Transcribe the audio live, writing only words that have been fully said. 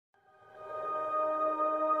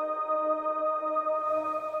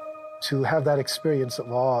To have that experience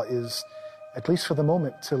of awe is, at least for the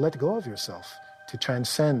moment, to let go of yourself, to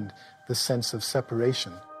transcend the sense of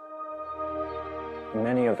separation.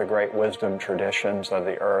 Many of the great wisdom traditions of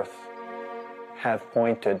the earth have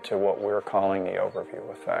pointed to what we're calling the overview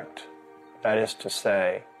effect. That is to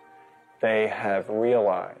say, they have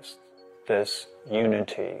realized this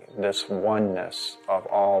unity, this oneness of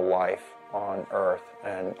all life on earth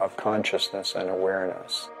and of consciousness and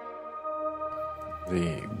awareness.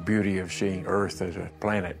 The beauty of seeing Earth as a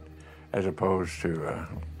planet as opposed to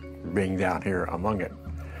being down here among it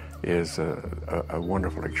is a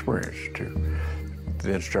wonderful experience to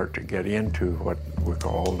then start to get into what we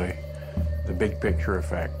call the big picture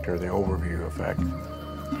effect or the overview effect.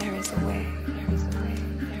 There is a way, there is a way,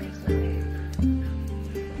 there is a way.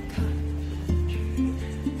 Come,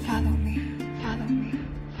 follow me, follow me,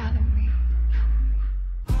 follow me.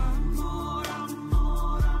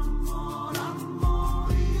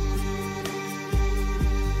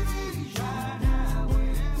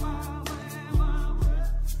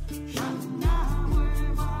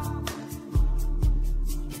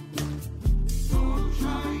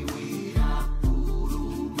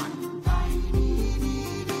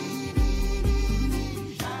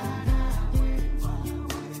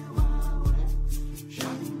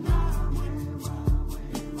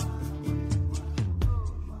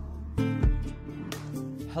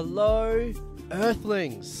 Hello,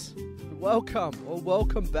 Earthlings.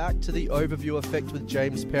 Welcome back to the Overview Effect with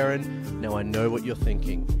James Perrin. Now I know what you're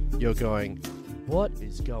thinking. You're going, what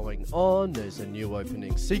is going on? There's a new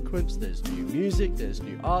opening sequence, there's new music, there's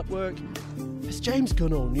new artwork. Has James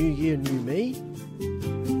gone all new year, new me?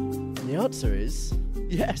 And the answer is,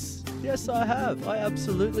 yes. Yes, I have. I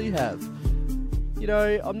absolutely have. You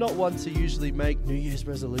know, I'm not one to usually make New Year's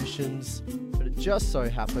resolutions, but it just so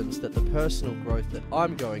happens that the personal growth that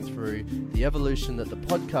I'm going through, the evolution that the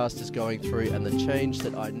podcast is going through, and the change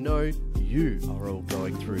that I know you are all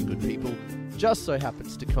going through, good people, just so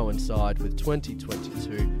happens to coincide with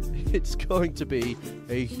 2022. It's going to be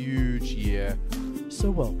a huge year.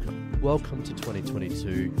 So welcome to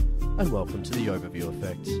 2022, and welcome to the Overview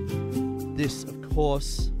Effect. This, of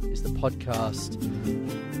course, is the podcast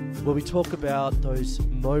where we talk about those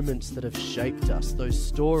moments that have shaped us, those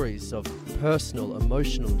stories of personal,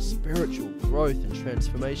 emotional, and spiritual growth and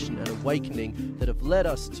transformation and awakening that have led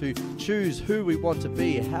us to choose who we want to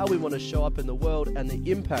be, how we want to show up in the world, and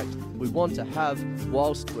the impact we want to have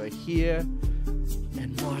whilst we're here.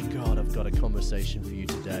 And my God, I've got a conversation for you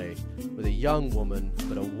today with a young woman,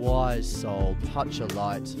 but a wise soul, Pacha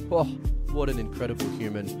Light. Oh, what an incredible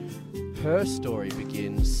human. Her story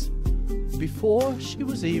begins before she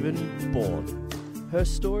was even born. Her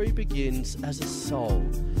story begins as a soul,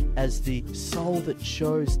 as the soul that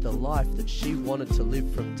chose the life that she wanted to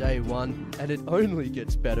live from day one, and it only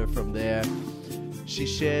gets better from there. She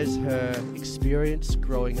shares her experience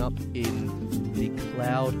growing up in the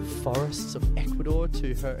cloud forests of Ecuador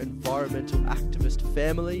to her environmental activist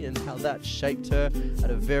family and how that shaped her at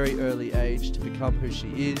a very early age to become who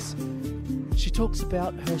she is. She talks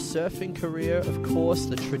about her surfing career, of course,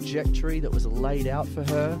 the trajectory that was laid out for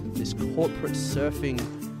her, this corporate surfing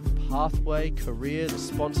pathway, career, the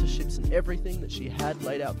sponsorships and everything that she had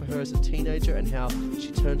laid out for her as a teenager, and how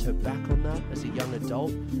she turned her back on that as a young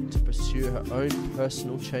adult to pursue her own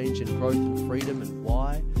personal change and growth and freedom, and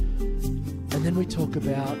why. And then we talk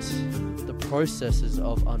about the processes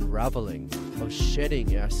of unraveling, of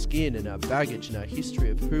shedding our skin and our baggage and our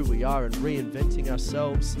history of who we are and reinventing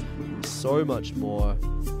ourselves. So much more.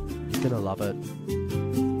 You're gonna love it.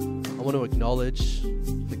 I want to acknowledge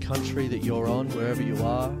the country that you're on, wherever you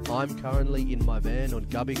are. I'm currently in my van on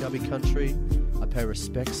Gubbi Gubbi country. I pay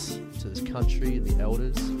respects to this country and the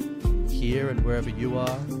elders here and wherever you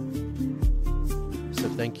are. So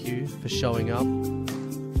thank you for showing up.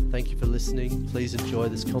 Thank you for listening. Please enjoy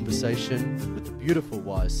this conversation with the beautiful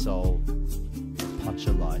wise soul,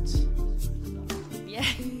 Pacha Light. Yeah.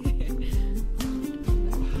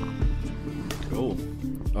 Cool.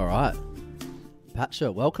 All right.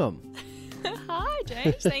 Pacha, welcome. Hi,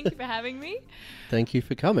 James. Thank you for having me. Thank you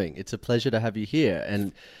for coming. It's a pleasure to have you here,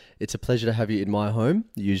 and it's a pleasure to have you in my home.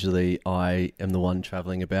 Usually I am the one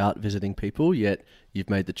traveling about visiting people, yet you've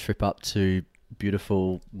made the trip up to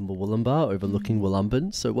beautiful Wollumba overlooking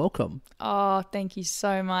Wollumban, so welcome. Oh, thank you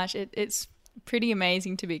so much. It's pretty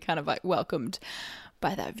amazing to be kind of like welcomed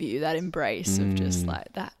by that view, that embrace of just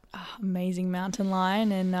like that amazing mountain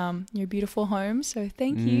line and your beautiful home. So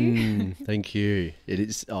thank you. Thank you. It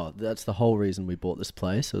is. Oh, that's the whole reason we bought this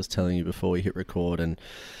place. I was telling you before we hit record, and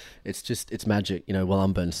it's magic,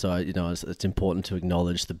 Wollumben. So, it's important to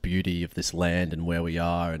acknowledge the beauty of this land and where we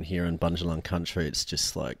are. And here in Bundjalung country, it's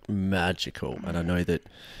just like magical. And I know that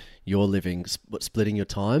you're living, splitting your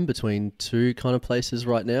time between two kind of places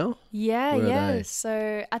right now? Yeah.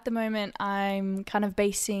 So at the moment, I'm kind of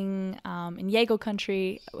basing in Yaegel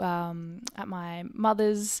country at my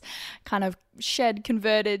mother's kind of shed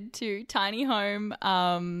converted to tiny home,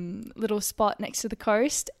 little spot next to the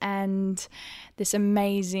coast, and this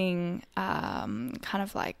amazing kind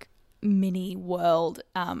of like mini world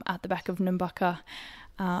at the back of Nambucca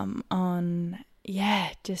I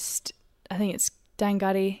think it's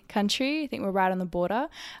Dangari country. I think we're right on the border,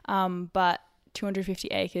 but 250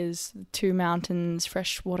 acres, 2 mountains,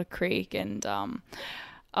 freshwater creek, and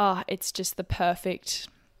it's just the perfect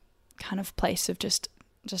kind of place of just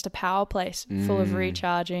a power place full of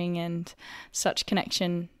recharging and such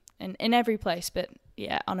connection in every place, but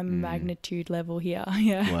yeah, on a magnitude level here.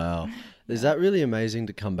 Yeah. Wow. Is that really amazing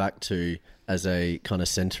to come back to as a kind of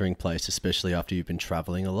centering place, especially after you've been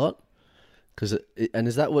traveling a lot? And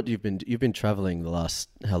is that what you've been traveling the last,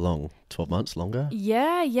 how long? 12 months longer?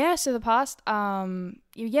 Yeah. So the past,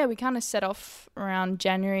 we kind of set off around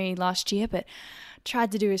January last year, but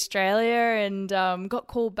tried to do Australia and got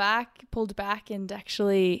pulled back, and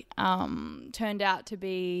actually turned out to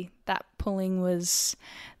be that pulling was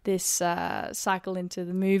this cycle into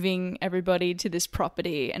the moving everybody to this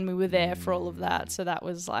property, and we were there for all of that. So that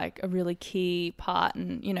was like a really key part.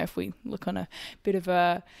 And if we look on a bit of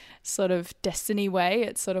a sort of destiny way,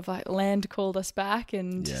 it's sort of like land called us back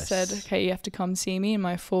and said, okay, you have to come see me in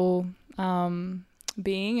my full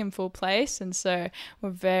being in full place. And so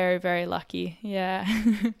we're very, very lucky. Yeah.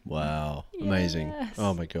 Wow. Amazing.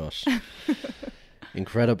 Oh my gosh.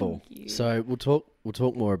 Incredible. So we'll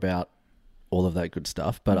talk more about all of that good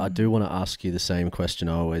stuff, but I do want to ask you the same question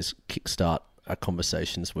I always kickstart our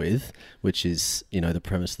conversations with, which is, the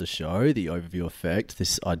premise of the show, the overview effect,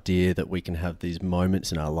 this idea that we can have these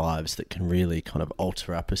moments in our lives that can really kind of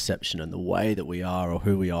alter our perception and the way that we are or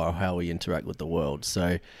who we are or how we interact with the world.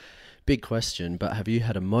 So big question, but have you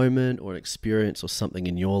had a moment or an experience or something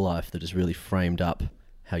in your life that has really framed up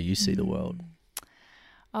how you see the world?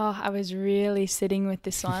 Oh, I was really sitting with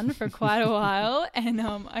this one for quite a while, and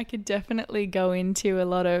I could definitely go into a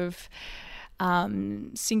lot of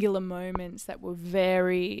singular moments that were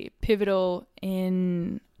very pivotal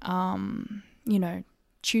in,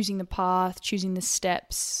 choosing the path, choosing the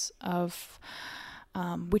steps of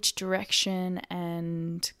which direction,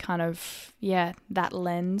 and kind of, that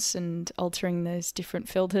lens and altering those different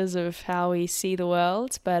filters of how we see the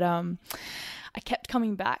world. But I kept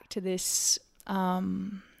coming back to this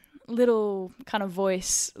little kind of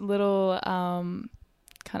voice, little kind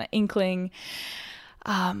of inkling,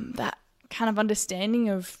 that kind of understanding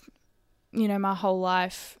of, my whole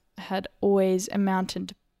life had always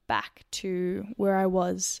amounted back to where I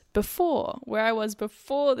was before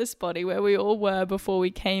this body, where we all were before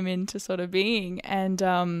we came into sort of being. And,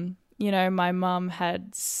 my mum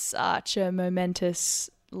had such a momentous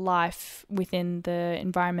life within the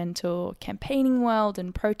environmental campaigning world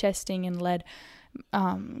and protesting, and led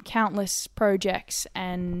countless projects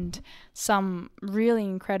and some really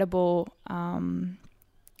incredible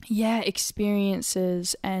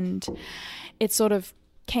experiences. And it sort of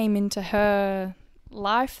came into her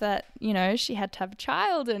life that she had to have a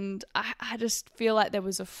child, and I just feel like there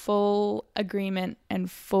was a full agreement and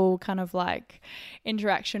full kind of like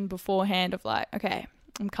interaction beforehand of like, okay,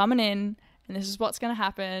 I'm coming in, and this is what's going to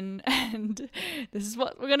happen, and this is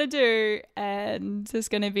what we're going to do, and it's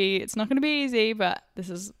not going to be easy, but this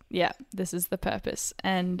is the purpose.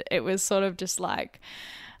 And it was sort of just like,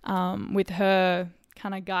 with her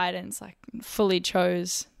kind of guidance, like fully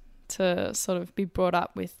chose to sort of be brought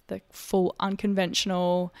up with the full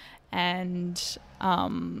unconventional and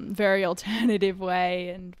very alternative way,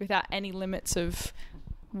 and without any limits of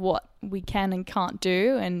what we can and can't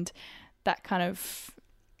do. And that kind of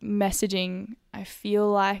messaging, I feel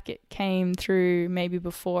like it came through maybe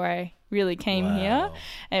before I really came here.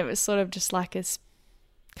 And it was sort of just like a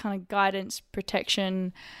kind of guidance,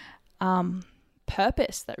 protection,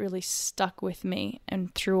 purpose that really stuck with me.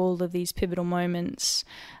 And through all of these pivotal moments,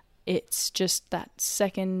 it's just that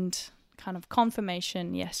second kind of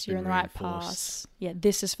confirmation. Yes, you're in the right path. Yeah,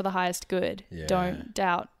 this is for the highest good. Yeah. Don't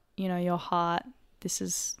doubt, your heart. This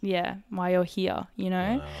is, why you're here,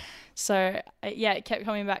 Wow. So, it kept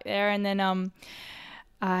coming back there. And then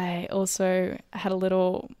I also had a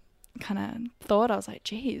little kind of thought. I was like,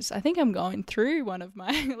 geez, I think I'm going through one of my,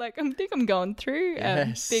 a big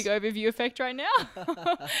overview effect right now.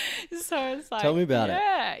 So it's like, tell me about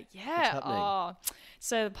it. Yeah.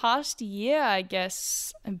 So the past year, I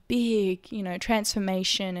guess, a big,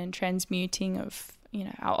 transformation and transmuting of,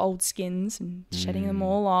 our old skins and shedding them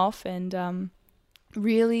all off. And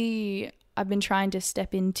really, I've been trying to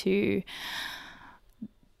step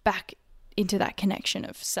back into that connection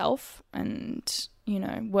of self and,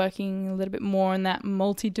 working a little bit more on that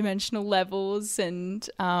multi-dimensional levels and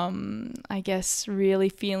I guess really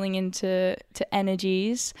feeling into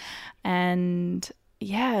energies and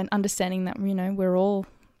understanding that, we're all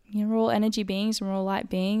energy beings and we're all light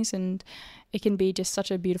beings, and it can be just such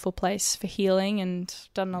a beautiful place for healing, and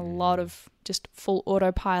done a lot of just full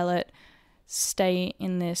autopilot, stay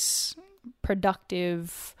in this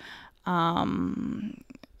productive kind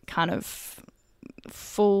of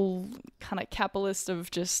full kind of capitalist of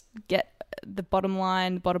just get the bottom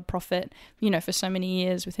line, bottom profit, for so many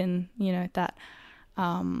years within, that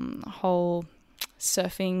whole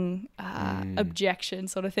surfing objection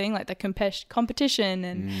sort of thing, like the competition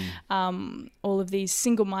and all of these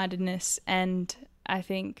single-mindedness. And I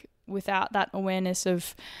think without that awareness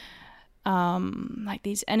of like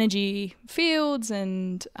these energy fields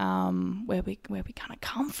and where we kind of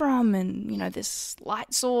come from, and this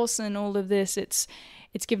light source and all of this, it's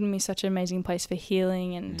given me such an amazing place for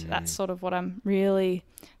healing, and that's sort of what I'm really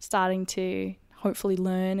starting to hopefully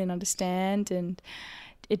learn and understand, and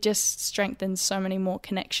it just strengthens so many more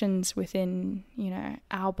connections within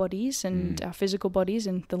our bodies and our physical bodies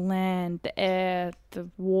and the land, the air, the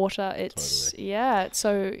water. It's totally. it's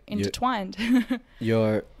so intertwined.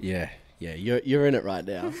 You're in it right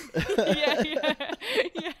now. yeah,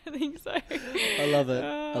 I think so. I love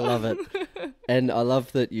it. And I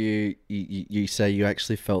love that you say you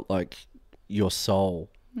actually felt like your soul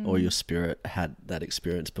or your spirit had that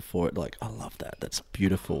experience before it. Like, I love that. That's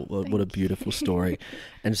beautiful. What a beautiful story.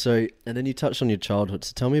 And then you touched on your childhood.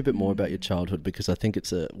 So tell me a bit more about your childhood, because I think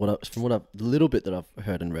it's the little bit that I've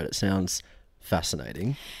heard and read, it sounds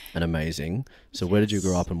fascinating and amazing. So where did you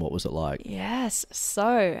grow up and what was it like? Yes.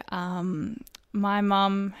 So my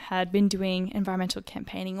mum had been doing environmental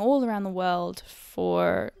campaigning all around the world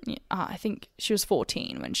for, I think she was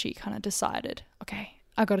 14 when she kind of decided, okay,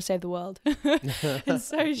 I got to save the world. And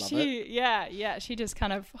so she just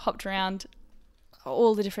kind of hopped around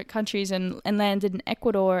all the different countries and landed in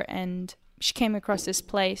Ecuador, and she came across this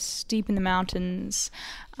place deep in the mountains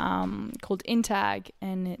called Intag,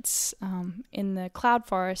 and it's in the cloud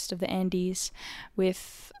forest of the Andes,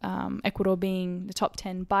 with Ecuador being the top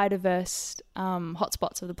 10 biodiverse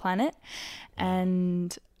hotspots of the planet,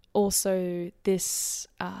 and also this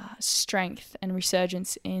strength and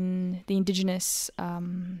resurgence in the indigenous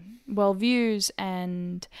worldviews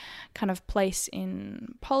and kind of place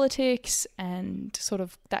in politics and sort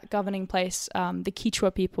of that governing place. The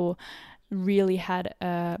Quechua people really had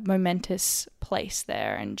a momentous place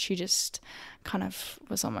there, and she just kind of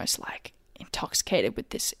was almost like intoxicated with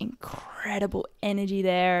this incredible energy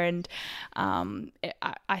there. And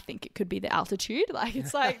I think it could be the altitude, like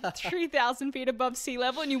it's like 3,000 feet above sea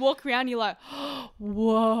level, and you walk around, you're like, oh,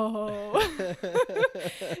 whoa.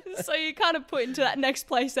 So you kind of put into that next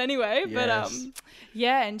place anyway. Yes. But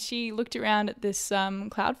and she looked around at this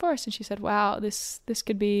cloud forest, and she said, wow, this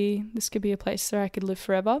could be a place where I could live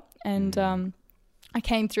forever. And I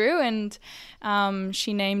came through, and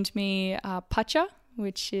she named me Pacha,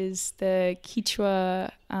 which is the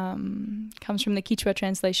Quechua, comes from the Quechua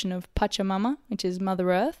translation of Pachamama, which is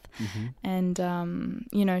Mother Earth. And,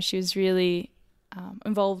 she was really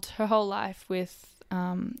involved her whole life with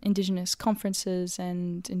Indigenous conferences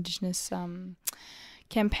and Indigenous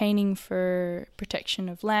campaigning for protection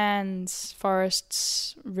of lands,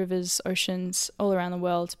 forests, rivers, oceans, all around the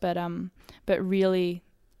world, but really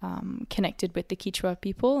connected with the Quechua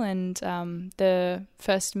people. And the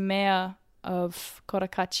first mayor of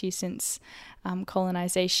Cotacachi since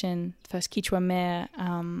colonization, first Quechua mayor,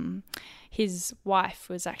 his wife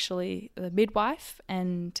was actually the midwife,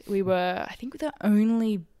 and we were, I think, the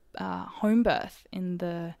only home birth in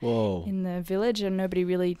the village, and nobody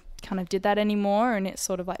really kind of did that anymore. And it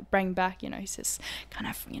sort of like bring back, it's this kind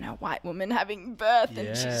of white woman having birth,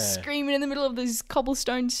 and she's screaming in the middle of these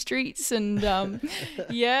cobblestone streets, and so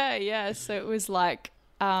it was like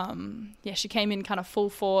she came in kind of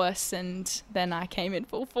full force, and then I came in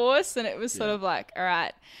full force, and it was sort of like, all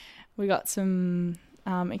right, we got some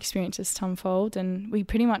experiences to unfold, and we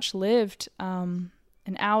pretty much lived an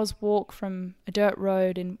hour's walk from a dirt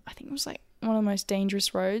road, and I think it was like one of the most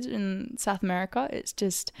dangerous roads in South America. It's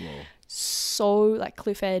just so like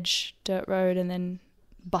cliff edge dirt road, and then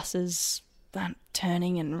buses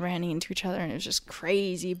turning and running into each other, and it was just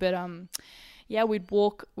crazy. But we'd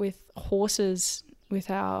walk with horses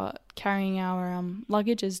carrying our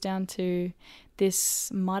luggages down to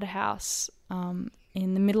this mud house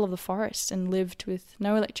in the middle of the forest, and lived with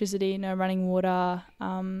no electricity, no running water,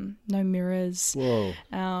 no mirrors. Whoa.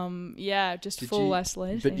 Just full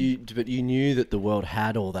isolation. But you knew that the world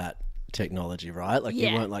had all that technology, right? Like,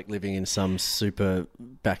 you weren't like living in some super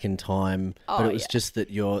back in time, but it was just that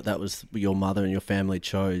your mother and your family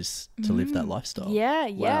chose to live that lifestyle.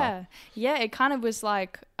 Yeah. It kind of was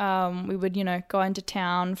like we would, go into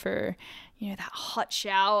town for, that hot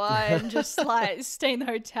shower and just like stay in the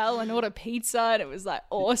hotel and order pizza, and it was like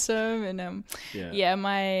awesome. And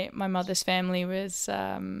my mother's family was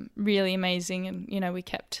really amazing, and we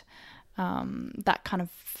kept that kind of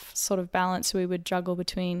sort of balance. We would juggle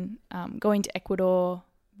between going to Ecuador,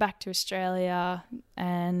 back to Australia,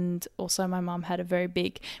 and also my mum had a very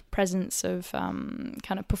big presence of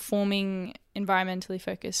kind of performing environmentally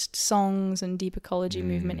focused songs and deep ecology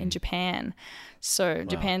movement in Japan. So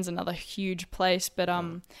Japan's another huge place, but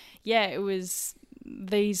it was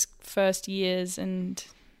these first years and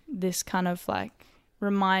this kind of like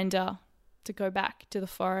reminder to go back to the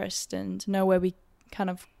forest and know where we kind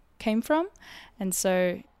of came from. And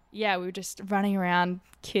so we were just running around,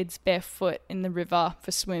 kids barefoot in the river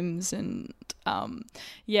for swims, and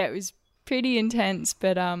it was pretty intense,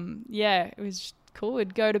 but it was cool.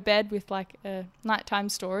 We'd go to bed with like a nighttime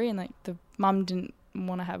story, and like the mum didn't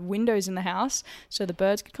want to have windows in the house so the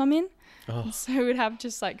birds could come in. So we'd have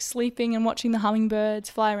just like sleeping and watching the hummingbirds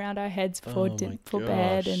fly around our heads before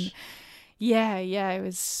bed. And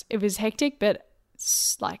it was hectic, but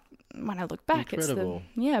it's like, when I look back, incredible.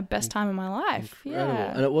 It's the best time of my life. Incredible.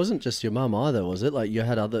 Yeah. And it wasn't just your mum either, was it? Like, you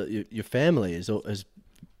had your family is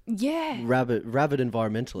rabid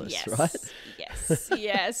environmentalists, right?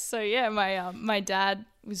 Yes. So my dad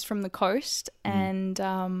was from the coast, and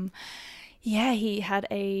he had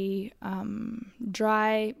a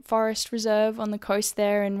dry forest reserve on the coast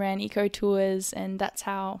there and ran eco tours, and that's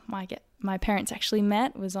how my parents actually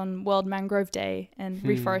met, was on World Mangrove Day and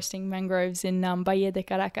reforesting mangroves in Bahia de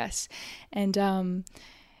Caracas. And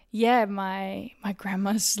my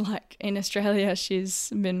grandma's like in Australia,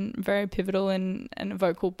 she's been very pivotal and a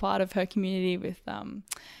vocal part of her community with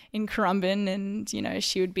in Currumbin, and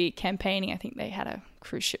she would be campaigning. I think they had a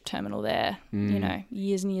cruise ship terminal there,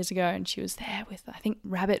 years and years ago, and she was there with, I think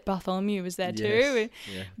Rabbit Bartholomew was there too, with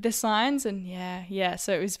the signs, and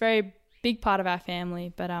so it was very big part of our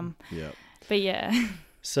family, but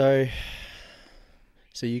So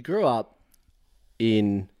you grew up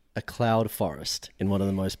in a cloud forest in one of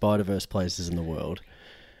the most biodiverse places in the world.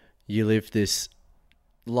 You lived this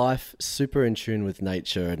life super in tune with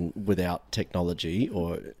nature and without technology,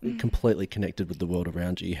 or completely connected with the world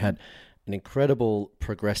around you. You had an incredible,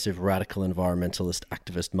 progressive, radical environmentalist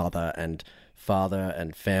activist mother and father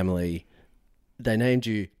and family. They named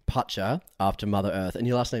you Pacha after Mother Earth, and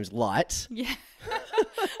your last name's Light. Yeah,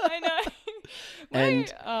 I know.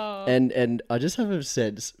 And I just have a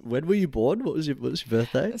sense, when were you born? What was your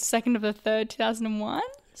birthday? 2nd of the 3rd, 2001.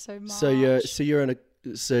 So March. So you're an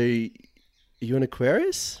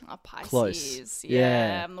Aquarius? Pisces. Close.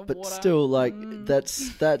 Yeah. I'm the but water. Still, like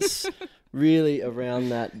that's really around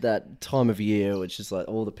that time of year, which is like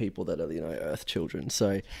all the people that are Earth children.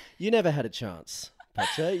 So you never had a chance.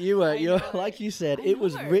 Pacha, you're like you said, it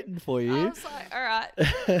was written for you. I was like, all right,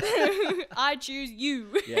 I choose you.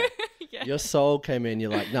 Yeah. Your soul came in.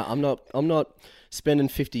 You're like, no, I'm not spending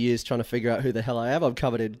 50 years trying to figure out who the hell I am. I'm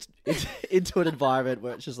covered into an environment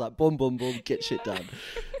where it's just like boom, boom, boom, get shit done.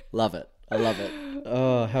 Love it. I love it.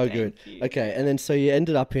 Oh, how good. You. Okay, and then so you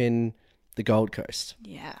ended up in the Gold Coast.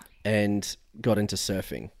 Yeah. And got into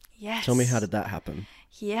surfing. Yes. Tell me, how did that happen?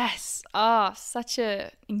 Yes. Such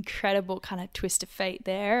a incredible kind of twist of fate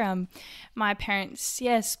there. My parents,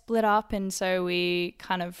 split up, and so we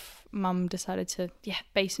kind of, Mum decided to,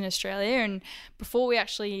 base in Australia. And before we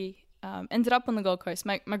actually ended up on the Gold Coast,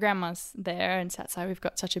 my grandma's there, and so that's why we've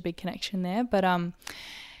got such a big connection there. But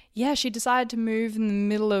she decided to move in the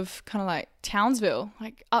middle of kind of like Townsville,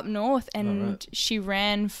 like up north, and she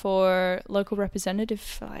ran for local representative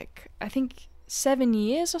for like, I think 7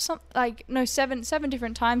 years or something, like, no, seven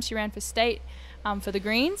different times she ran for state for the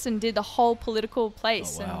Greens, and did the whole political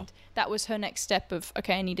place. Oh, wow. And that was her next step of,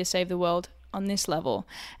 okay, I need to save the world on this level.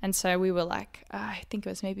 And so we were like, I think it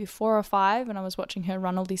was maybe 4 or 5, and I was watching her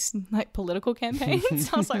run all these like political campaigns.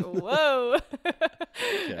 I was like, whoa,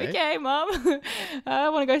 okay, Mum, I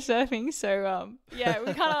want to go surfing. So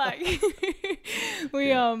we kind of like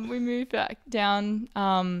we moved back down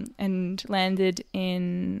and landed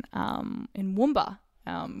in Woomba,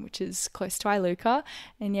 which is close to Iluka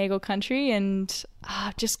in Yagle country, and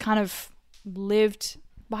just kind of lived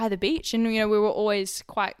by the beach. And, we were always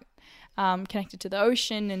quite connected to the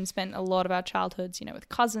ocean and spent a lot of our childhoods, with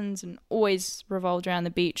cousins, and always revolved around the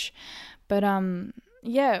beach. But,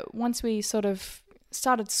 once we sort of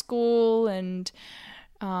started school and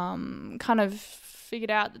kind of figured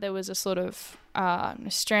out that there was a sort of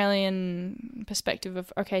Australian perspective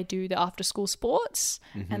of, okay, do the after school sports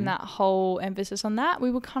and that whole emphasis on that, we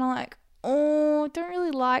were kind of like, oh, don't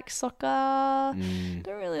really like soccer,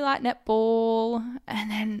 don't really like netball.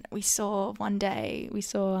 And then we saw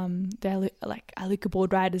the Aluka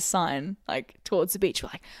board riders sign like towards the beach. We're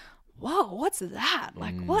like, whoa, what's that?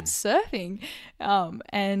 Like, what's surfing?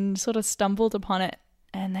 And sort of stumbled upon it.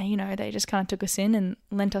 And they just kind of took us in and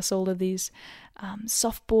lent us all of these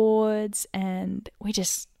softboards, and we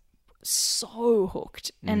just so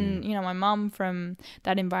hooked. And, my mum, from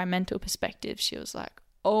that environmental perspective, she was like,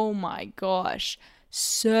 oh my gosh,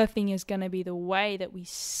 surfing is going to be the way that we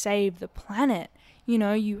save the planet.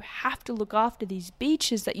 You have to look after these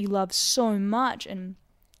beaches that you love so much. And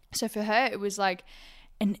so for her, it was like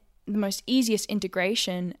the most easiest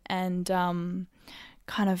integration, and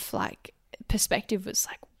kind of like perspective was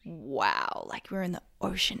like, wow, like we're in the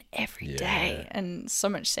ocean every day, and so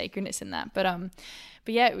much sacredness in that. But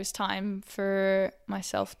yeah, it was time for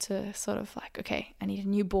myself to sort of like, okay, I need a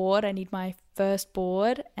new board. I need my first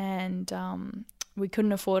board, and we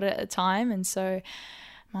couldn't afford it at the time. And so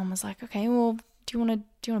Mum was like, okay, well, do you want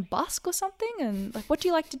to busk or something? And like, what do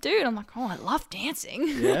you like to do? And I'm like, oh, I love dancing.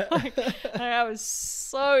 Yeah. I was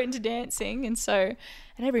so into dancing. And so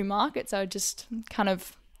at every market, I would just kind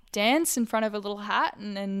of dance in front of a little hat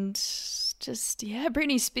and just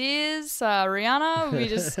Britney Spears, Rihanna, we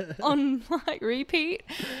just on like repeat.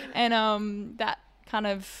 And that kind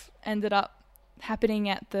of ended up happening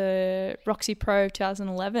at the Roxy Pro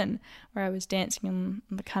 2011, where I was dancing on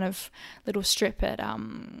the kind of little strip at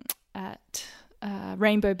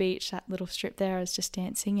Rainbow Beach, that little strip there. I was just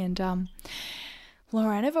dancing, and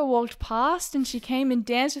Laura Ever walked past and she came and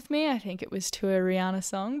danced with me. I think it was to a Rihanna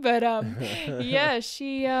song, but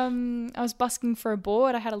she I was busking for a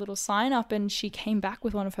board. I had a little sign up, and she came back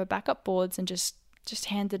with one of her backup boards and just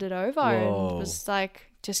handed it over. Whoa. And was like,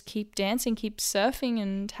 just keep dancing, keep surfing,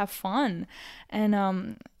 and have fun.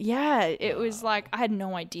 And it was like, I had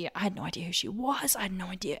no idea who she was. I had no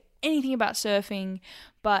idea anything about surfing,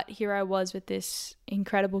 but here I was with this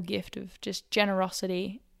incredible gift of just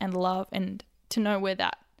generosity and love. And to know where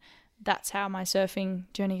that's how my surfing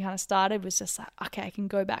journey kind of started, was just like, okay, I can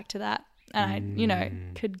go back to that. And I,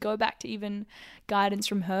 could go back to even guidance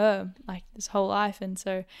from her like this whole life. And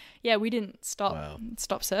so, we didn't stop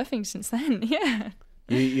surfing since then. Yeah.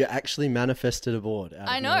 You actually manifested a board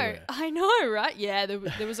out of nowhere. I know, right? Yeah,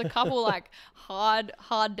 there was a couple like hard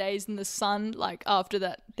days in the sun like after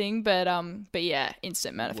that thing, but yeah,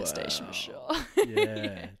 instant manifestation for sure.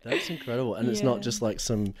 Yeah, that's incredible. And it's not just like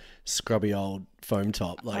some scrubby old foam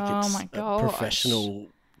top, like it's a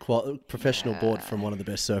professional board from one of the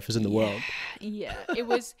best surfers in the world. Yeah, it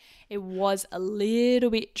was a little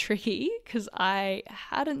bit tricky because I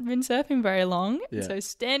hadn't been surfing very long. Yeah. So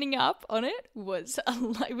standing up on it was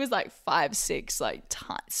like 5'6", like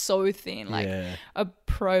so thin, like a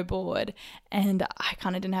pro board, and I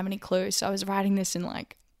kind of didn't have any clue. So I was riding this in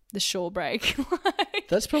like the shore break.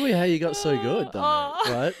 That's probably how you got so good, though,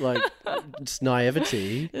 right? Like, it's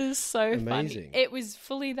naivety. It was so amazing. Funny. It was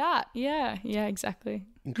fully that. Yeah, exactly.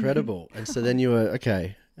 Incredible. And so then you were,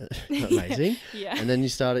 okay, amazing. Yeah. And then you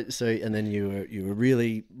started, and then you were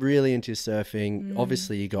really, really into surfing.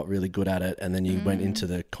 Obviously, you got really good at it, and then you went into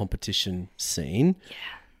the competition scene. Yeah.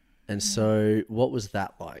 And so what was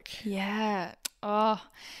that like? Yeah. Oh,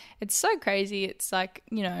 it's so crazy. It's like,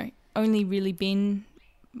 only really been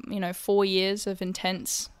 4 years of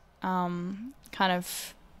intense kind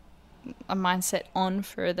of a mindset on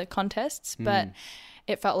for the contests, but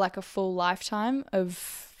it felt like a full lifetime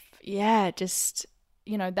of just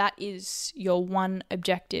that is your one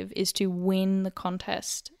objective, is to win the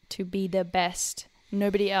contest, to be the best,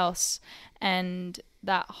 nobody else. And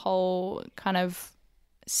that whole kind of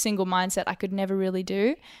single mindset I could never really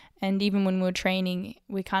do. And even when we were training,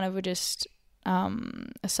 we kind of were just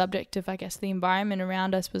a subject of, I guess, the environment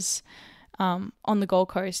around us was on the Gold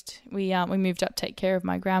Coast. We moved up to take care of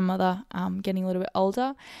my grandmother, getting a little bit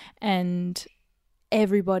older, and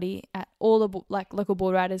everybody at all the local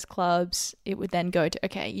board riders clubs, it would then go to,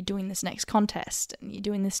 okay, you're doing this next contest and you're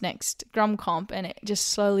doing this next Grum comp, and it just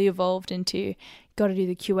slowly evolved into, you got to do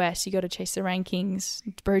the QS, you got to chase the rankings,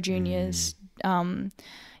 Bro Juniors, the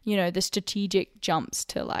strategic jumps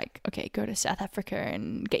to like, okay, go to South Africa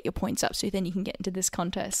and get your points up so then you can get into this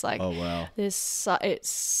contest. Like, oh wow, it's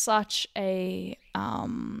such a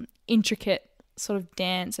intricate sort of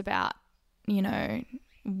dance about, you know,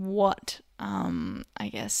 what I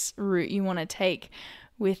guess route you want to take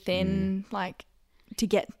within like to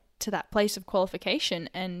get to that place of qualification.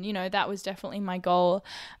 And, you know, that was definitely my goal.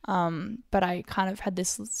 But I kind of had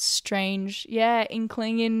this strange,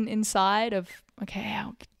 inkling inside of, okay,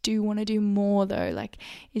 I do want to do more though. Like,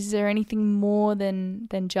 is there anything more than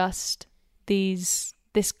just this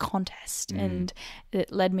contest? And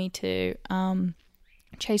it led me to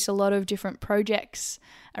chase a lot of different projects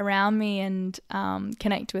around me and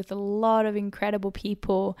connect with a lot of incredible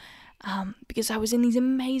people, because I was in these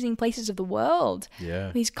amazing places of the world.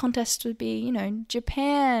 Yeah. These contests would be, you know,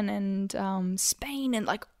 Japan and Spain and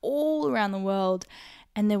like all around the world.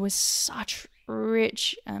 And there was such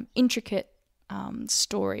rich, intricate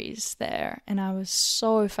stories there. And I was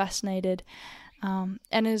so fascinated. And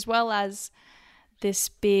as well as this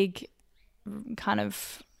big kind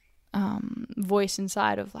of voice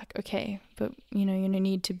inside of like, okay, but you know, you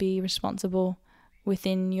need to be responsible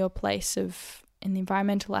within your place in the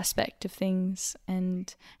environmental aspect of things,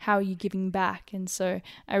 and how are you giving back? And so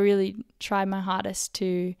I really tried my hardest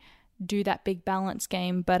to do that big balance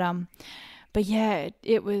game. But yeah,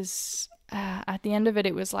 it was at the end of it,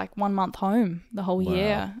 it was like 1 month home the whole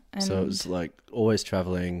year. And so it was like always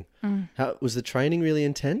traveling. How was the training really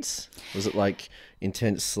intense? Was it like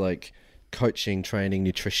intense, like coaching, training,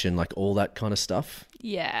 nutrition, like all that kind of stuff?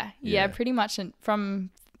 Yeah, pretty much. From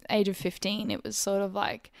age of 15, it was sort of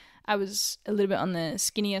like I was a little bit on the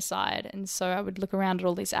skinnier side, and so I would look around at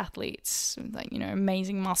all these athletes with, like, you know,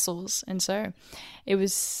 amazing muscles. And so it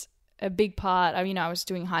was a big part. I mean, I was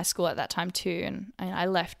doing high school at that time too, and I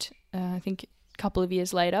left I think a couple of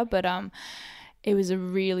years later, but it was a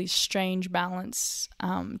really strange balance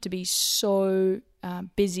to be so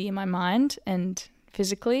busy in my mind and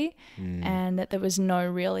physically, and that there was no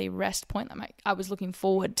really rest point. That I was looking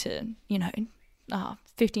forward to, you know,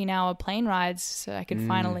 15-hour plane rides so I could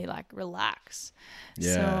finally like relax.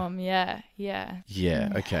 Yeah. So yeah.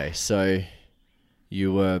 Okay. So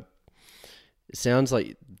you were, it sounds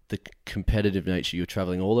like the competitive nature, you were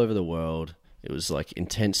traveling all over the world. It was like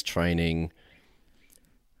intense training.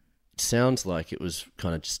 It sounds like it was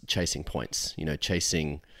kind of just chasing points, you know,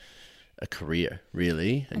 chasing a career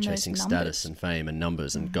really, and chasing status and fame and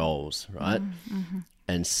numbers and goals, right?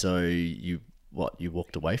 And so you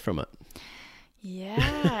walked away from it.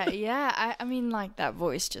 Yeah. I mean, like, that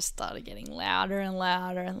voice just started getting louder and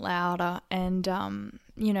louder and louder. And,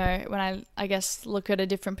 you know, when I guess look at a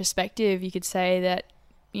different perspective, you could say that,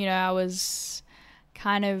 you know, I was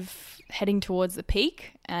kind of heading towards the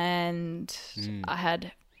peak, and I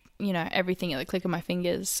had, you know, everything at the click of my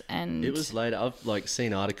fingers. And it was later. I've like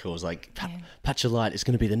seen articles like Pacha Light is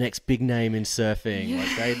going to be the next big name in surfing.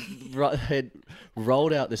 Like they'd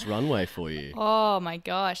rolled out this runway for you. Oh my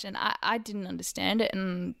gosh. And I didn't understand it.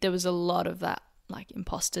 And there was a lot of that like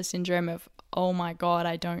imposter syndrome of, oh my God,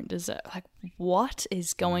 I don't deserve, like, what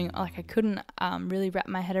is going on? Like, I couldn't really wrap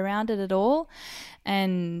my head around it at all.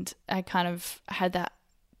 And I kind of had that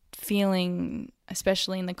feeling,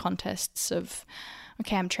 especially in the contests of,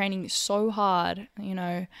 okay, I'm training so hard, you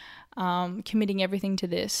know, committing everything to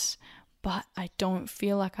this, but I don't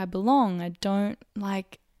feel like I belong. I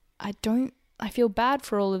feel bad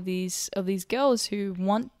for all of these girls who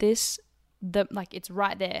want this, like, it's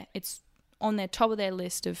right there. It's on their top of their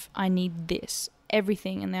list of, I need this,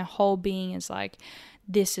 everything. And their whole being is like,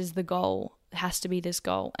 this is the goal. It has to be this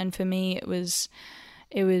goal. And for me, it was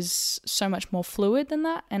so much more fluid than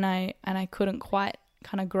that. And I couldn't quite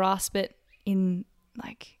kind of grasp it in,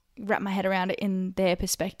 like, wrap my head around it in their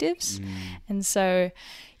perspectives. And so,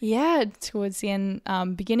 yeah, towards the end,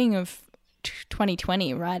 beginning of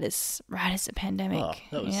 2020, right as the pandemic. Oh,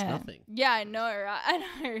 that was nothing. Yeah, I know, right? I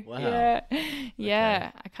know. Wow. Yeah.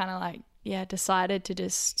 Okay. I kind of like, decided to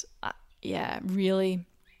just, really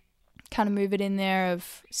kind of move it in there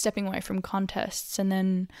of stepping away from contests, and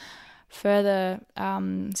then further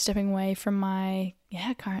stepping away from my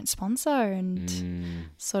current sponsor, and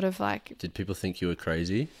sort of like, did people think you were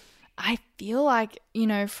crazy? I feel like, you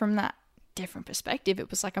know, from that different perspective,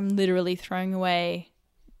 it was like I'm literally throwing away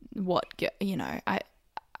what, you know,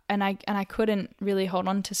 I couldn't really hold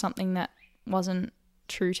on to something that wasn't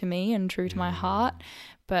true to me and true to my heart.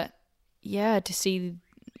 But yeah, to see,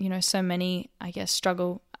 you know, so many, I guess,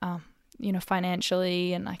 struggle you know,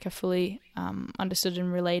 financially, and like I fully understood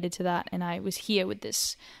and related to that. And I was here with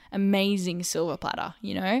this amazing silver platter,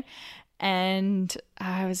 you know, and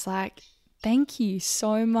I was like, thank you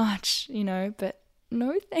so much, you know, but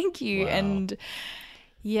no, thank you. Wow. And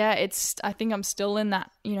yeah, I think I'm still in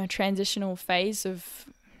that, you know, transitional phase of,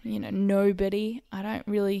 you know, nobody. Can't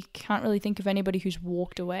really think of anybody who's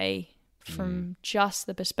walked away from just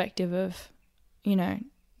the perspective of, you know,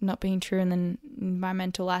 not being true and then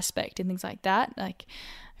environmental aspect and things like that. Like,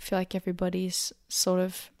 I feel like everybody's sort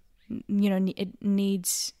of, you know, it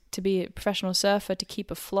needs to be a professional surfer to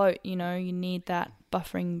keep afloat. You know, you need that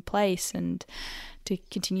buffering place and to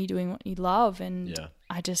continue doing what you love. And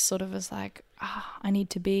I just sort of was like, I need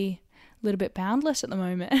to be a little bit boundless at the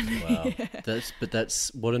moment. Wow.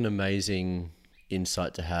 That's what an amazing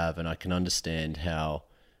insight to have. And I can understand how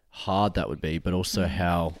hard that would be, but also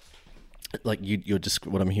how, like, you're just,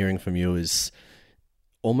 what I'm hearing from you is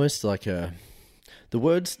almost like the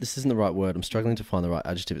words, this isn't the right word, I'm struggling to find the right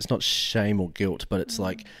adjective. It's not shame or guilt, but it's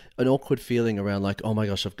like an awkward feeling around like, oh my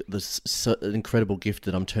gosh, I've got this incredible gift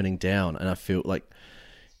that I'm turning down. And I feel like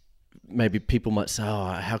maybe people might say, oh,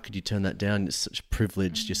 how could you turn that down? It's such a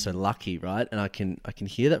privilege. You're so lucky, right? And I can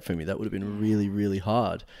hear that from you. That would have been really, really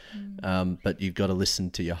hard. But you've got to listen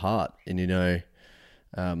to your heart. And, you know,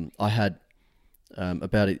 I had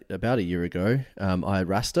about a year ago, I had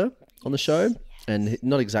Rasta on the show, and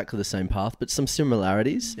not exactly the same path, but some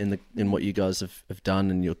similarities in what you guys have done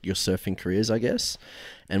in your surfing careers, I guess.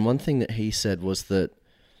 And one thing that he said was that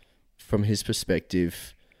from his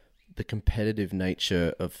perspective, the competitive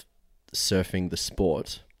nature of surfing the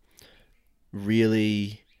sport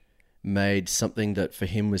really made something that for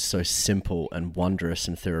him was so simple and wondrous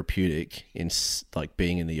and therapeutic in like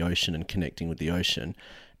being in the ocean and connecting with the ocean,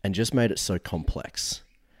 and just made it so complex.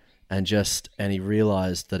 And he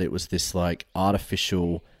realized that it was this like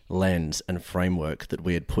artificial lens and framework that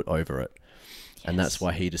we had put over it. Yes. And that's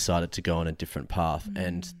why he decided to go on a different path.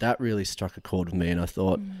 And that really struck a chord with me. And I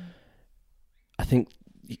thought, I think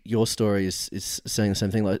your story is saying the same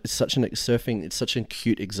thing. Like, it's such an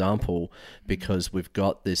acute example, because we've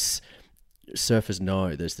got this, surfers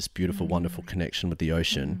know there's this beautiful, wonderful connection with the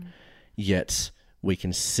ocean, yet we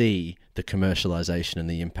can see the commercialization and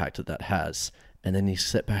the impact that has. And then you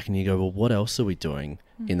step back and you go, well, what else are we doing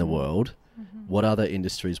in the world? What other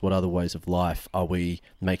industries, what other ways of life are we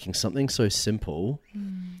making something so simple?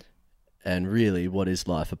 And really, what is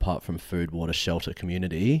life apart from food, water, shelter,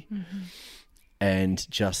 community? And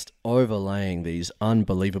just overlaying these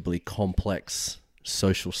unbelievably complex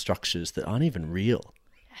social structures that aren't even real.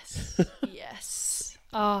 Yes.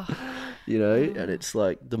 Oh. You know, and it's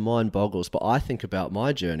like the mind boggles. But I think about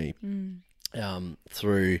my journey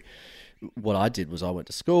through... What I did was I went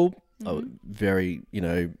to school, very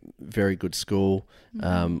good school,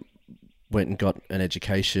 went and got an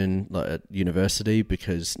education at university,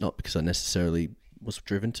 not because I necessarily was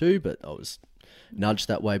driven to, but I was nudged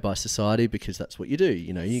that way by society, because that's what you do.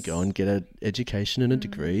 You know, you go and get an education and a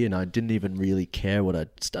degree, and I didn't even really care what I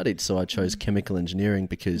studied. So I chose chemical engineering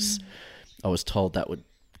because I was told that would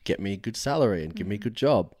get me a good salary and give me a good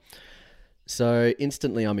job. So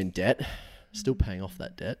instantly I'm in debt. Still paying off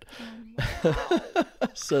that debt.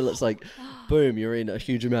 So it's like, boom, you're in a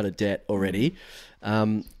huge amount of debt already.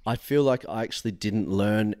 I feel like I actually didn't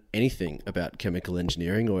learn anything about chemical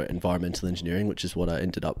engineering or environmental engineering, which is what I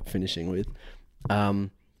ended up finishing with.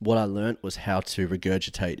 What I learned was how to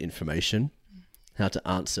regurgitate information, how to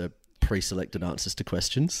answer pre-selected answers to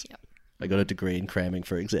questions. Yep. I got a degree in cramming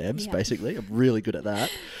for exams, basically. I'm really good at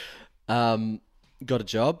that. Got a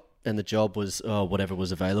job. And the job was whatever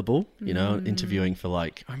was available, you know, interviewing for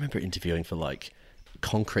I remember interviewing for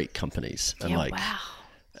concrete companies and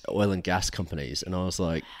oil and gas companies. And I was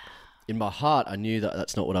like, in my heart, I knew that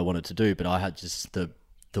that's not what I wanted to do, but I had just the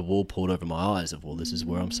wool pulled over my eyes of, well, this is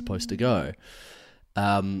where I'm supposed to go.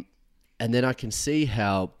 And then I can see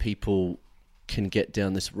how people can get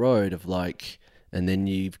down this road of and then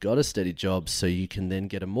you've got a steady job so you can then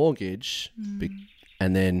get a mortgage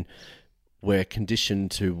and then we're conditioned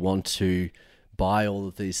to want to buy all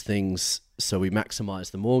of these things, so we maximize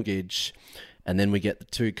the mortgage, and then we get the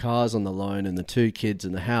 2 cars on the loan and the 2 kids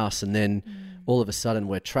in the house, and then all of a sudden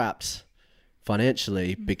we're trapped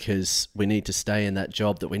financially because we need to stay in that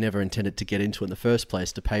job that we never intended to get into in the first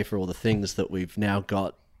place to pay for all the things that we've now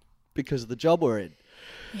got because of the job we're in.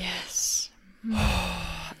 Yes.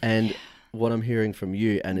 And what I'm hearing from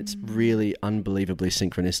you, and it's really unbelievably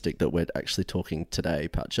synchronistic that we're actually talking today,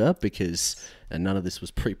 Pacha, and none of this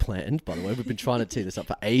was pre-planned, by the way. We've been trying to tee this up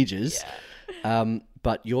for ages.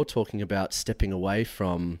 But you're talking about stepping away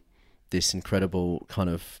from this incredible kind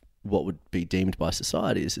of what would be deemed by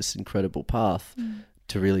society as this incredible path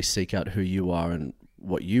to really seek out who you are and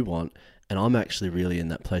what you want. And I'm actually really in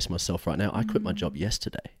that place myself right now. I quit my job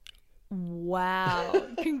yesterday. Wow.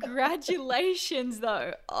 Congratulations,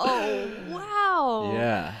 though. Oh,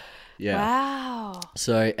 wow. Yeah. Wow.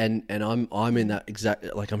 So and I'm in that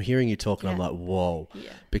exact, like, I'm hearing you talk and I'm like, whoa. Yeah.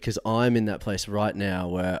 Because I'm in that place right now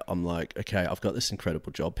where I'm like, okay, I've got this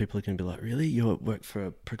incredible job. People are going to be like, really? You work for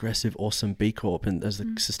a progressive, awesome B Corp and as the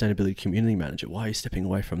sustainability community manager, why are you stepping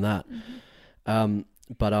away from that?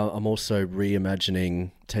 But I'm also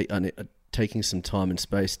reimagining, taking some time and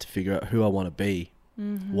space to figure out who I want to be,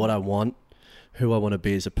 what I want, who I want to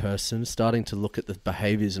be as a person, starting to look at the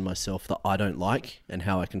behaviors in myself that I don't like and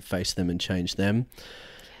how I can face them and change them.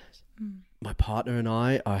 My partner and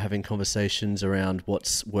I are having conversations around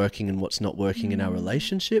what's working and what's not working in our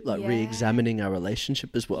relationship, like re-examining our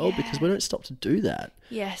relationship as well, because we don't stop to do that.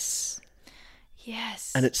 Yes.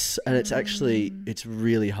 And it's actually, it's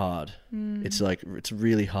really hard. It's like, it's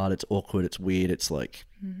really hard. It's awkward. It's weird. It's like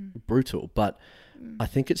brutal, but I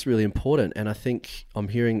think it's really important. And I think I'm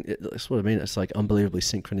hearing, that's what I mean. It's like unbelievably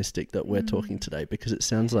synchronistic that we're talking today, because it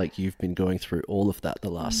sounds like you've been going through all of that the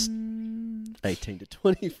last 18 to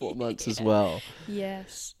 24 months as well.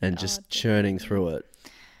 Yes. And just churning through it.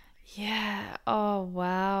 Yeah. Oh,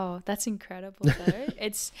 wow. That's incredible though.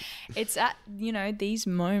 It's at, these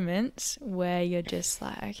moments where you're just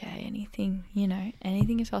like, okay, anything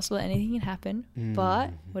is possible, anything can happen,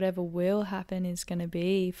 but whatever will happen is going to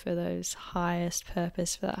be for those highest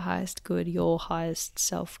purpose, for that highest good, your highest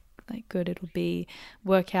self, like good. It'll be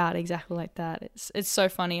work out exactly like that. It's so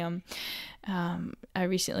funny. I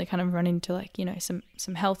recently kind of run into like,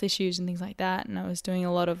 some health issues and things like that. And I was doing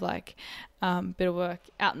a lot of like, bit of work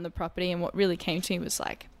out in the property. And what really came to me was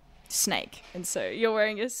like snake. And so you're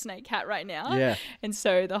wearing a snake hat right now. Yeah. And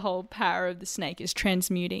so the whole power of the snake is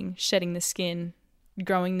transmuting, shedding the skin,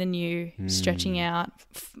 growing the new, stretching out,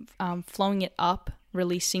 flowing it up,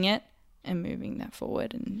 releasing it, and moving that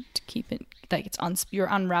forward, and to keep it like you're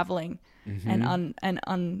unraveling and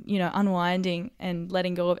unwinding and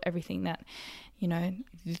letting go of everything that you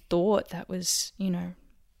thought that was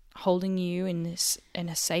holding you in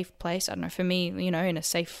a safe place. I don't know, for me, in a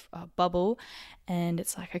safe bubble, and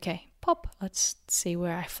it's like, okay, pop, let's see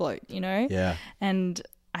where I float. Yeah. And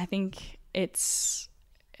I think it's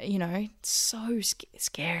so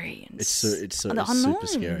scary, and it's super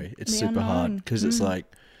scary. It's super hard, because it's like,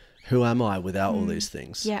 who am I without all these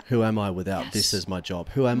things? Yeah. Who am I without this as my job?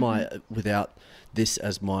 Who am I without this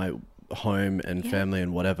as my home and family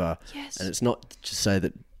and whatever? Yes. And it's not to say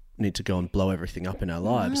that we need to go and blow everything up in our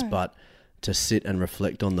lives, but to sit and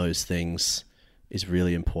reflect on those things is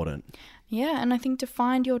really important. Yeah, and I think to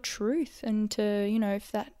find your truth, and to,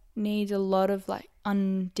 if that needs a lot of like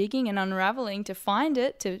undigging and unraveling to find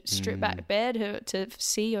it, to strip back bed, to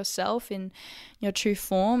see yourself in your true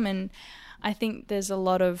form. And I think there's a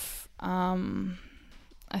lot of,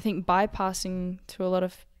 bypassing to a lot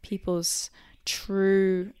of people's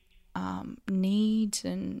true needs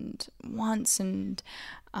and wants and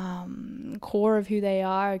core of who they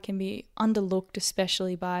are can be underlooked,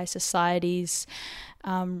 especially by society's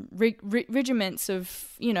regiments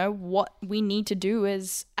of, what we need to do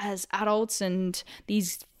as adults, and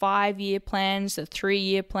these 5-year plans, the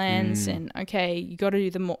 3-year plans, and okay, you got to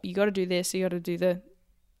do you got to do this, you got to do the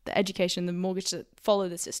education, the mortgage, to follow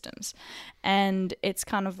the systems. And it's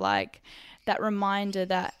kind of like that reminder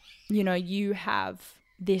that, you have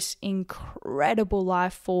this incredible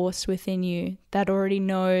life force within you that already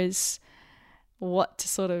knows what to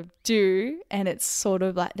sort of do. And it's sort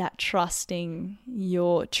of like that trusting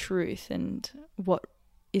your truth and what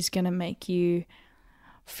is going to make you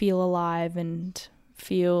feel alive and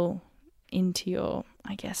feel into your,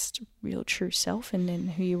 I guess, real true self and then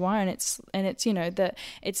who you are. And it's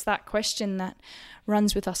it's that question that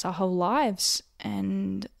runs with us our whole lives.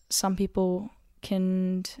 And some people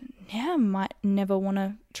might never want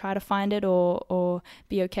to try to find it or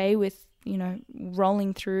be okay with,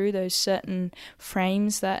 rolling through those certain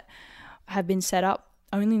frames that have been set up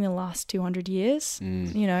only in the last 200 years,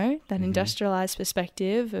 that industrialized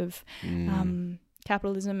perspective of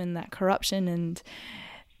capitalism and that corruption and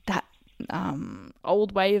that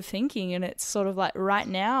old way of thinking. And it's sort of like right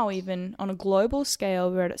now, even on a global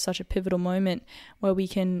scale, we're at such a pivotal moment where we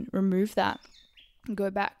can remove that,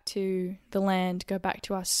 go back to the land, go back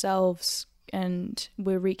to ourselves, and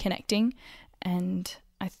we're reconnecting. And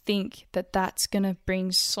I think that that's going to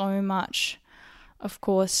bring so much, of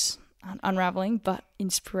course, unraveling, but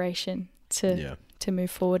inspiration to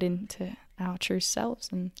move forward into our true selves.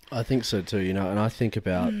 And I think so too, and I think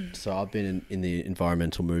about, so I've been in the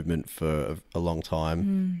environmental movement for a long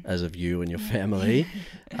time, as of you and your family.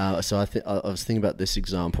 So I was thinking about this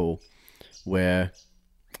example where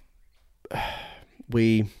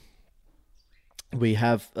we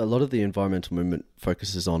have a lot of the environmental movement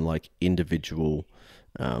focuses on like individual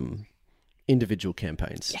individual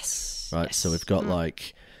campaigns. Yes. Right. Yes. So we've got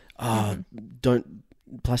like,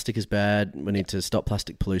 plastic is bad. We need to stop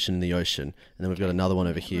plastic pollution in the ocean. And then we've got another one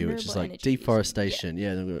over here, which is like deforestation.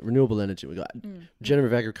 Yeah. Then we've got renewable energy. We've got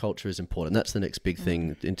regenerative agriculture is important. That's the next big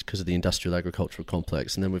thing because of the industrial agricultural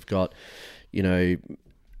complex. And then we've got, you know,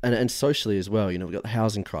 and socially as well, you know, we've got the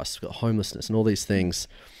housing crisis, we've got homelessness and all these things.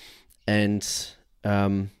 And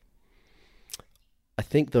I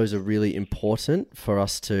think those are really important for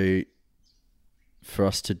us to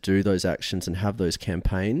do those actions and have those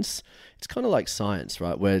campaigns. It's kind of like science,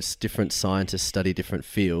 right? Where it's different scientists study different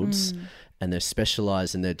fields and they're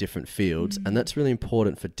specialized in their different fields. And that's really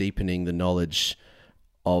important for deepening the knowledge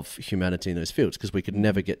of humanity in those fields, because we could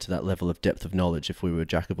never get to that level of depth of knowledge if we were a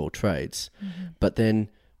jack of all trades. But then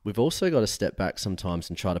we've also got to step back sometimes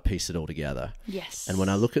and try to piece it all together. Yes. And when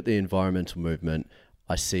I look at the environmental movement,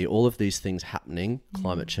 I see all of these things happening,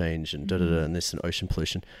 climate change and and this and ocean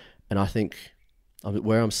pollution. And I think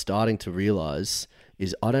where I'm starting to realize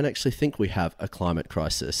is I don't actually think we have a climate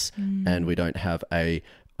crisis and we don't have a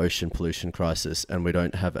ocean pollution crisis and we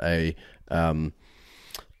don't have a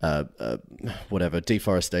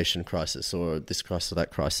deforestation crisis or this crisis or that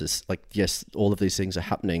crisis. Like, yes, all of these things are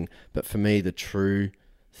happening, but for me, the true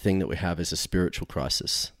thing that we have is a spiritual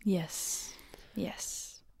crisis. Yes.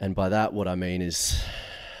 Yes. And by that, what I mean is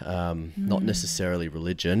not necessarily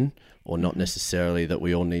religion or not necessarily that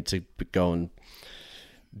we all need to go and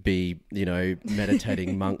be, you know,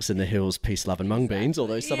 meditating monks in the hills, peace, love, and mung beans,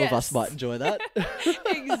 although some of us might enjoy that.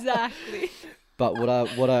 Exactly. But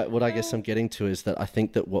what I guess I'm getting to is that I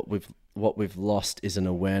think that what we've lost is an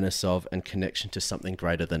awareness of and connection to something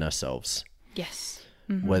greater than ourselves. Yes.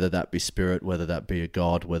 Whether that be spirit, whether that be a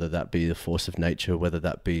God, whether that be the force of nature, whether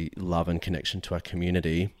that be love and connection to our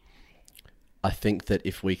community. I think that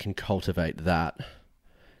if we can cultivate that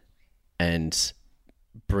and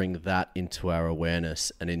bring that into our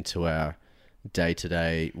awareness and into our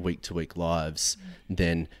day-to-day, week-to-week lives,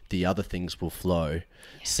 then the other things will flow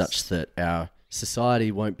such that our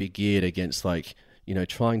society won't be geared against, like, you know,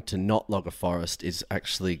 trying to not log a forest is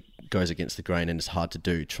actually goes against the grain and is hard to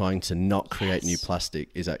do. Trying to not create new plastic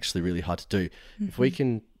is actually really hard to do. If we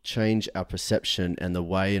can change our perception and the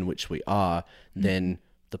way in which we are, then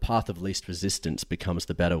the path of least resistance becomes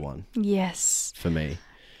the better one. Yes. For me.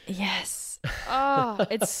 Yes. Oh,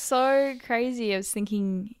 it's so crazy. I was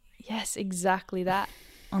thinking, yes, exactly that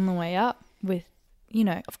on the way up with, you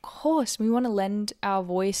know, of course we want to lend our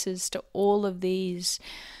voices to all of these,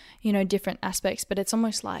 you know, different aspects, but it's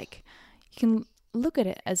almost like you can look at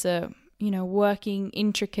it as a, you know, working,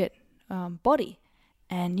 intricate body.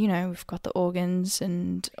 And, you know, we've got the organs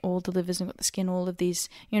and all the livers and got the skin, all of these,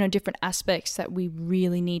 you know, different aspects that we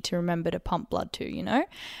really need to remember to pump blood to, you know,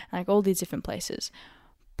 like all these different places.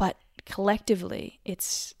 But collectively,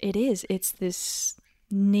 it's this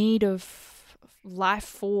need of life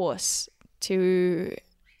force to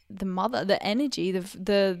the mother, the energy,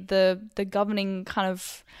 the governing kind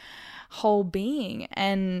of whole being.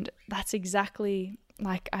 And that's exactly,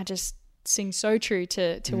 like, I just sing so true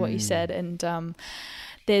to what you said. And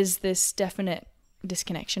there's this definite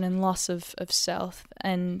disconnection and loss of self.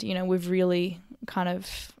 And, you know, we've really kind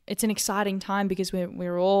of, it's an exciting time because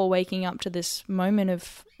we're all waking up to this moment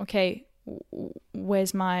of, okay,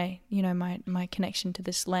 where's my, you know, my connection to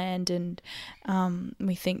this land? And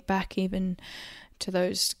we think back even to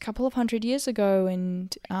those couple of 100 years ago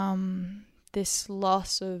and this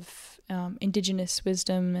loss of indigenous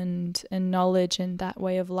wisdom and knowledge and that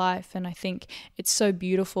way of life. And I think it's so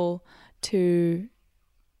beautiful to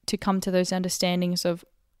come to those understandings of,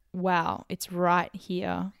 wow, it's right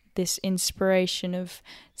here, this inspiration of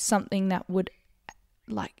something that would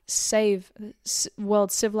like save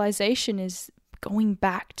world civilization is going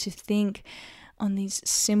back to think on these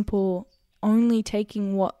simple, only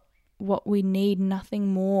taking what we need, nothing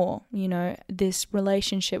more, you know, this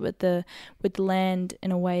relationship with the land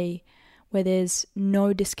in a way where there's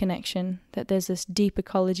no disconnection, that there's this deep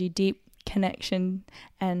ecology, deep connection.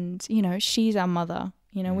 And, you know, she's our mother,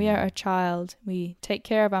 you know, we are a child, we take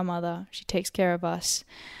care of our mother, she takes care of us.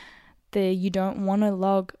 You don't want to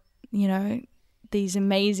log, you know, these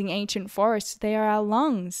amazing ancient forests. They are our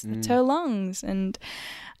lungs. It's her lungs. And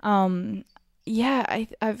yeah,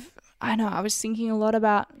 I know I was thinking a lot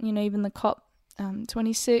about, you know, even the COP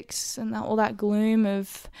 26 and all that gloom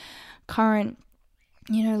of current,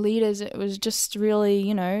 you know, leaders. It was just really,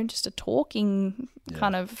 you know, just a talking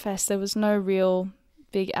kind of fest. There was no real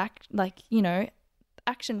big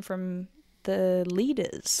action from the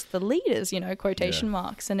leaders, you know, quotation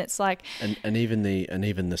marks. And it's like, and even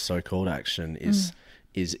the so-called action is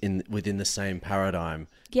within the same paradigm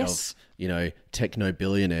of, you know, techno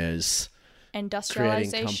billionaires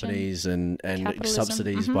industrialization, creating companies and capitalism.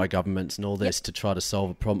 subsidies by governments and all this to try to solve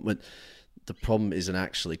a problem. The problem isn't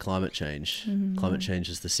actually climate change. Climate change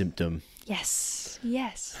is the symptom. Yes.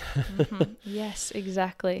 Yes,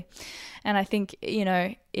 exactly. And I think, you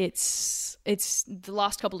know, it's the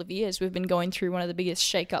last couple of years we've been going through one of the biggest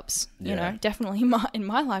shakeups, you know, definitely in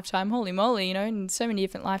my lifetime, holy moly, you know, in so many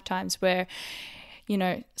different lifetimes where, you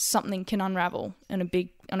know, something can unravel on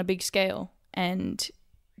a big scale. And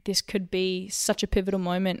this could be such a pivotal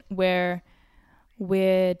moment where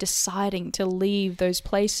we're deciding to leave those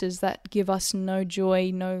places that give us no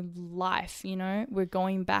joy, no life, you know. We're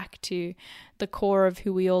going back to the core of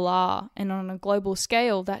who we all are. And on a global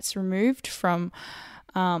scale, that's removed from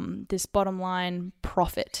this bottom line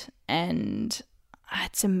profit. And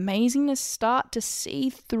it's amazing to start to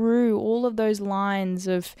see through all of those lines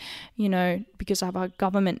of, you know, because of our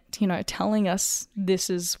government, you know, telling us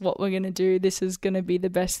this is what we're going to do, this is going to be the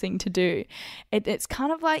best thing to do. It's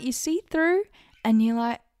kind of like you see through and you're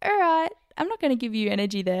like, all right, I'm not going to give you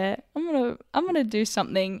energy there. I'm going to do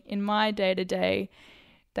something in my day-to-day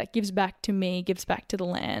that gives back to me, gives back to the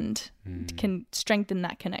land, can strengthen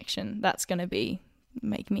that connection. That's going to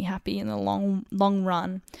make me happy in the long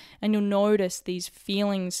run. And you'll notice these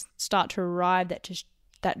feelings start to arrive,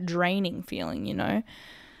 that draining feeling, you know,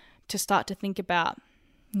 to start to think about,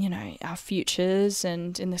 you know, our futures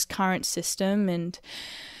and in this current system and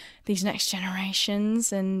these next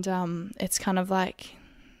generations. And it's kind of like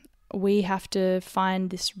we have to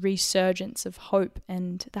find this resurgence of hope,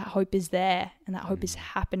 and that hope is there and that hope is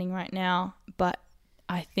happening right now. But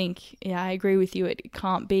I think, I agree with you. It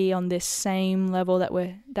can't be on this same level that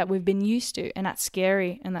we've been used to, and that's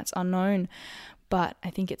scary and that's unknown. But I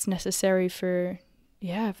think it's necessary for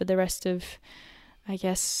the rest of, I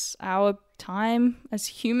guess, our time as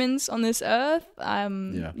humans on this earth. I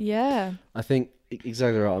think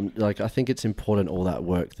exactly right. I think it's important, all that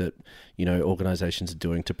work that, you know, organizations are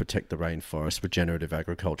doing to protect the rainforest, regenerative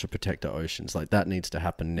agriculture, protect the oceans. Like, that needs to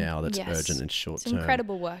happen now. That's urgent and short term. It's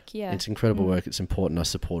incredible work. Yeah. It's incredible work. It's important. I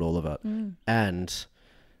support all of it. And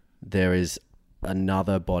there is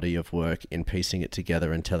another body of work in piecing it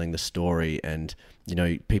together and telling the story, and, you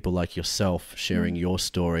know, people like yourself sharing your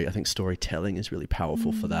story. I think storytelling is really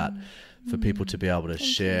powerful for that, for people to be able to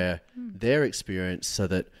share their experience, so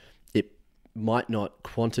that it might not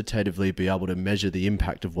quantitatively be able to measure the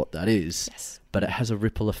impact of what that is, but it has a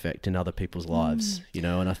ripple effect in other people's lives, you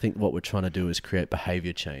know. And I think what we're trying to do is create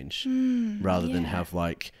behavior change rather than have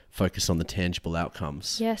focus on the tangible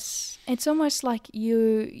outcomes. Yes. It's almost like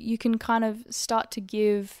you can kind of start to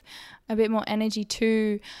give a bit more energy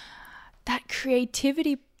to that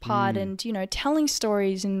creativity part and, you know, telling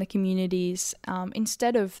stories in the communities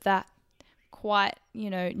instead of that quite, you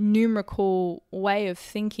know, numerical way of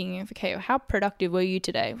thinking of, okay, how productive were you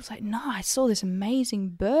today? It was like, no, I saw this amazing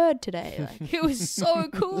bird today. Like, it was so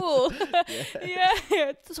cool.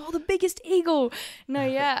 I saw the biggest eagle. No,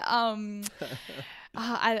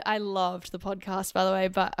 I loved the podcast, by the way,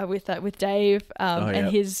 but with Dave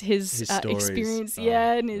and his experience,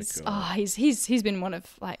 and he's been one of,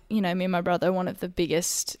 like, you know, me and my brother, one of the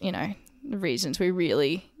biggest, you know, reasons we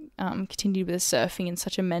really continued with surfing, and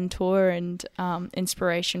such a mentor and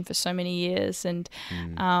inspiration for so many years. And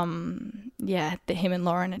him and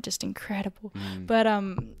Lauren are just incredible. But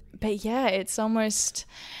it's almost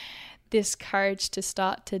this courage to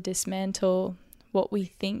start to dismantle what we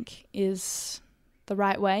think is the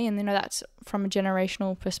right way. And, you know, that's from a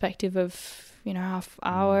generational perspective of, you know,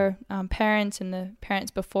 our parents and the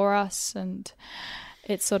parents before us. And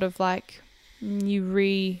it's sort of like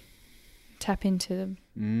you tap into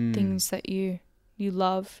things that you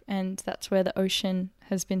love, and that's where the ocean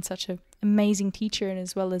has been such an amazing teacher, and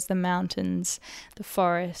as well as the mountains, the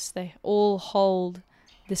forests, they all hold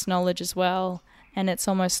this knowledge as well. And it's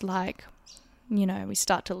almost like, you know, we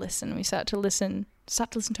start to listen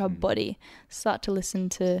to our body, start to listen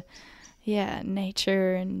to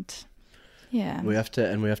nature, and we have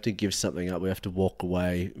to give something up. We have to walk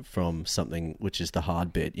away from something, which is the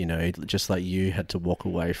hard bit, you know, just like you had to walk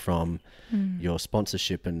away from your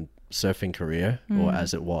sponsorship and surfing career, or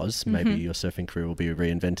as it was. Maybe your surfing career will be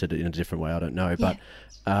reinvented in a different way, I don't know. But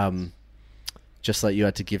just like you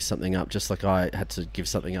had to give something up, just like I had to give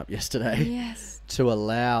something up yesterday to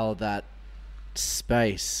allow that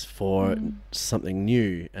space for something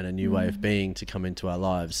new and a new way of being to come into our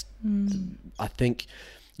lives. I think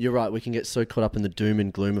you're right. We can get so caught up in the doom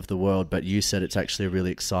and gloom of the world, but you said it's actually a really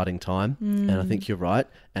exciting time, and I think you're right.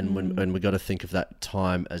 And when we got to think of that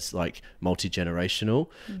time as like multi-generational,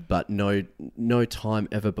 but no time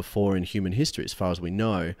ever before in human history, as far as we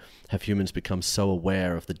know, have humans become so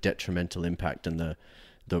aware of the detrimental impact and the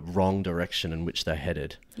the wrong direction in which they're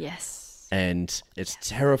headed. Yes. And it's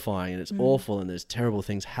terrifying and it's awful and there's terrible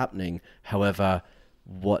things happening. However,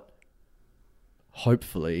 what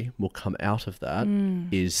hopefully will come out of that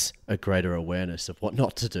is a greater awareness of what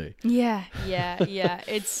not to do. Yeah.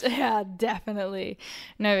 It's definitely.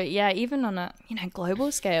 No, even on a,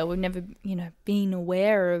 global scale, we've never, been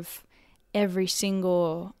aware of every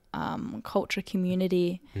single culture,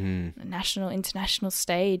 community, national, international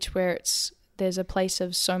stage where there's a place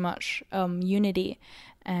of so much unity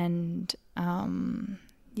and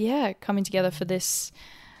coming together for this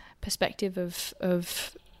perspective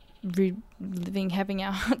of having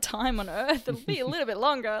our time on Earth. It'll be a little bit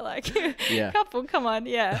longer, like couple, come on,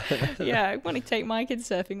 I want to take my kids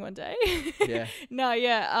surfing one day.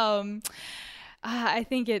 I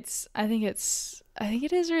think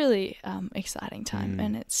it is really exciting time,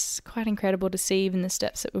 and it's quite incredible to see even the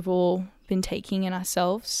steps that we've all been taking in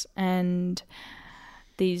ourselves, and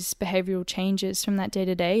these behavioral changes from that day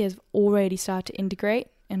to day have already started to integrate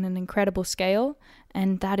in an incredible scale,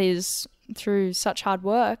 and that is through such hard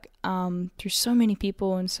work, through so many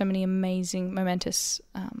people and so many amazing, momentous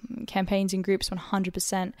campaigns and groups,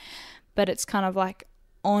 100%. But it's kind of like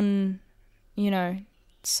on,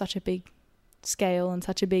 such a big scale and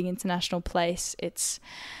such a big international place. It's,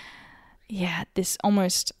 this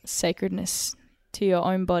almost sacredness to your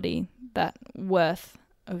own body, that worth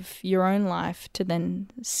of your own life, to then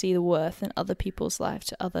see the worth in other people's life,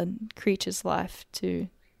 to other creatures' life, to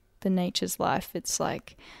the nature's life. It's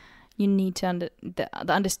like you need to the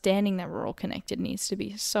understanding that we're all connected needs to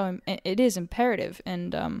be it is imperative.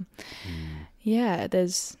 And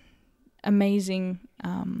there's amazing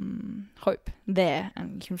hope there,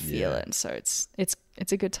 and you can feel it. And so it's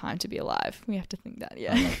a good time to be alive. We have to think that.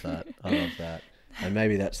 I love that. And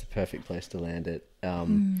maybe that's the perfect place to land it.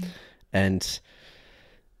 And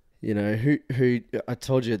who I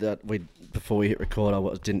told you that before we hit record,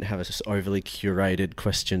 I didn't have overly curated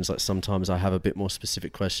questions. Like sometimes I have a bit more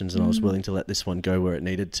specific questions, and I was willing to let this one go where it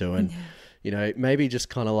needed to. And maybe just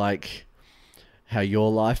kind of like how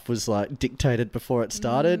your life was like dictated before it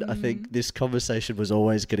started. I think this conversation was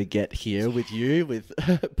always going to get here with you, with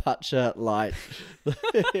Pacha Light.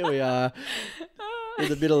 Here we are in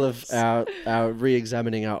the middle of our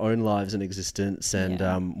re-examining our own lives and existence, and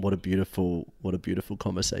what a beautiful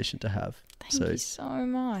conversation to have. Thank you so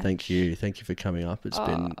much. Thank you for coming up.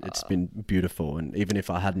 It's been beautiful, and even if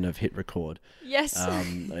I hadn't have hit record,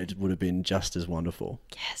 it would have been just as wonderful.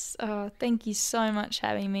 Yes. Thank you so much for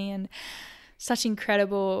having me, and such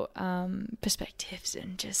incredible perspectives,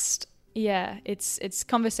 and just it's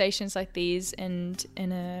conversations like these, and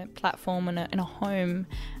in a platform and in a home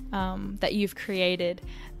that you've created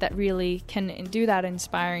that really can do that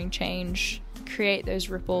inspiring change, create those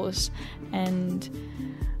ripples. And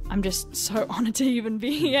I'm just so honored to even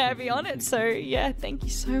be on it. So thank you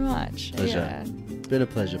so much. Pleasure. It's been a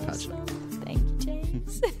pleasure, Pacha. Thank you,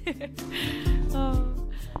 James.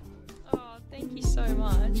 Thank you so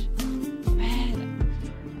much, man.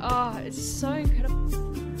 It's so incredible.